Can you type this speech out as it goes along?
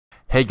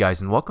Hey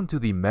guys, and welcome to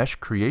the mesh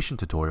creation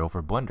tutorial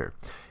for Blender.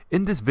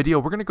 In this video,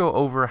 we're going to go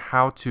over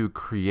how to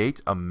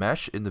create a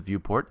mesh in the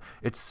viewport.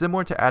 It's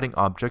similar to adding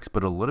objects,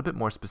 but a little bit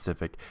more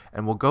specific,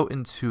 and we'll go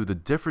into the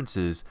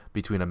differences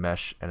between a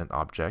mesh and an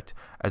object,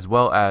 as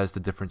well as the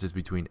differences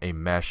between a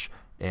mesh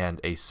and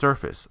a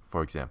surface,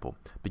 for example,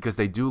 because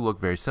they do look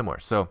very similar.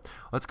 So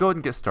let's go ahead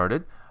and get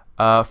started.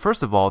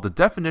 First of all, the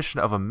definition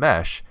of a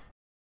mesh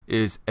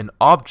is an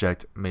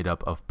object made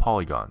up of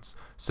polygons.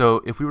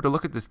 So if we were to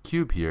look at this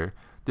cube here,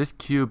 this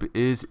cube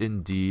is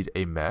indeed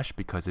a mesh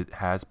because it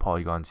has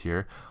polygons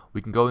here.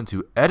 We can go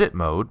into edit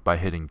mode by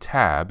hitting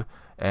tab,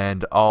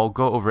 and I'll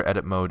go over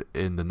edit mode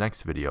in the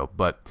next video.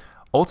 But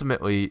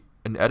ultimately,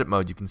 in edit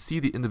mode, you can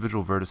see the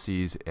individual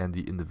vertices and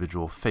the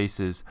individual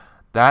faces.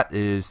 That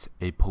is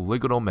a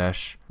polygonal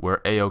mesh.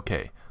 We're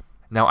A-OK.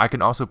 Now I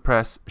can also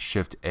press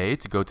Shift A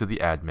to go to the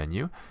add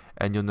menu,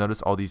 and you'll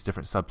notice all these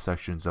different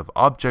subsections of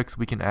objects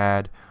we can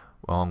add,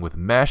 along with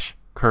mesh,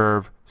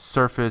 curve,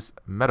 surface,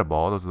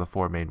 metaball. Those are the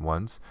four main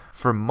ones.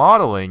 For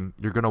modeling,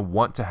 you're going to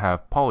want to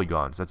have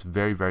polygons. That's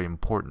very, very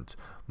important.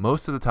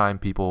 Most of the time,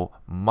 people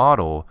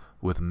model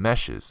with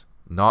meshes,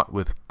 not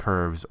with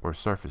curves or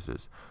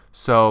surfaces.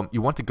 So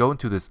you want to go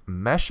into this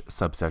mesh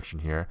subsection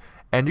here,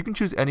 and you can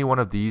choose any one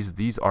of these.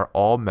 These are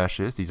all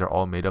meshes. These are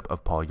all made up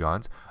of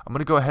polygons. I'm going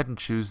to go ahead and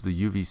choose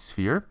the UV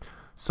sphere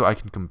so I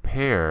can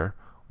compare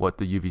what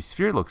the UV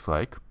sphere looks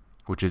like,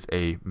 which is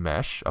a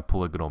mesh, a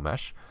polygonal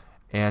mesh,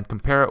 and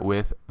compare it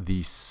with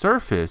the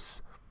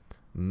surface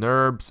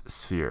NURBS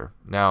sphere.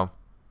 Now,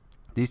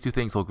 these two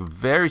things look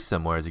very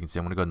similar. As you can see,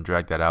 I'm going to go ahead and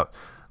drag that out.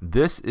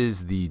 This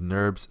is the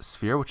NURBS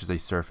sphere, which is a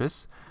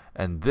surface,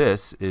 and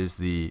this is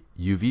the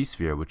UV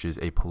sphere, which is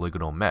a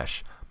polygonal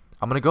mesh.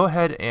 I'm going to go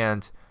ahead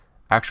and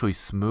actually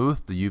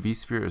smooth the UV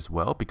sphere as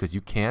well, because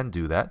you can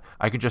do that.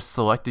 I can just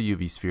select the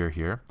UV sphere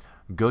here,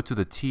 go to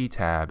the T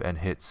tab and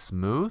hit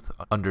smooth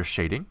under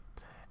shading,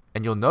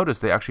 and you'll notice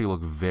they actually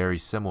look very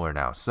similar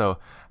now. So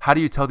how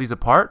do you tell these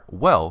apart?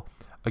 Well,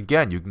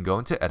 again, you can go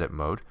into edit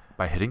mode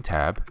by hitting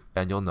tab,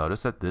 and you'll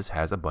notice that this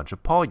has a bunch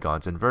of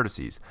polygons and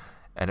vertices,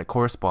 and it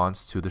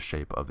corresponds to the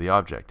shape of the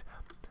object.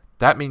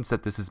 That means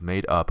that this is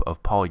made up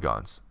of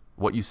polygons.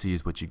 What you see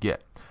is what you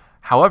get.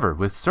 However,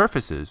 with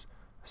surfaces,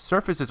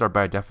 surfaces are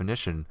by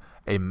definition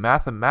a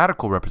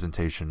mathematical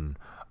representation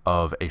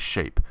of a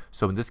shape.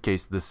 So in this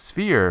case, the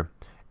sphere,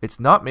 it's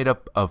not made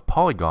up of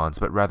polygons,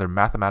 but rather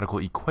mathematical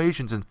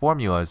equations and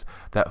formulas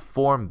that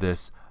form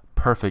this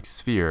perfect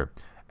sphere,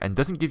 and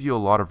doesn't give you a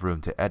lot of room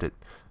to edit.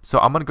 So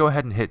I'm going to go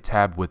ahead and hit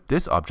tab with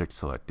this object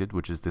selected,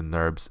 which is the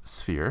NURBS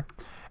sphere,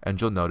 and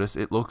you'll notice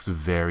it looks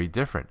very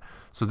different.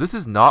 So this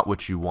is not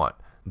what you want.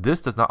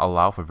 This does not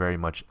allow for very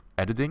much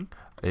editing.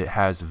 It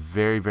has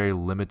very, very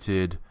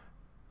limited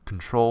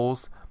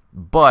controls,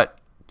 but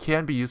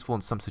can be useful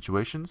in some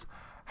situations.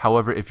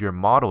 However, if you're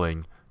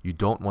modeling, you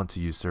don't want to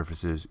use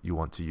surfaces, you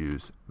want to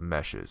use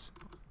meshes,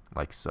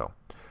 like so.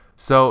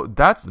 So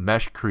that's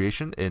mesh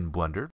creation in Blender.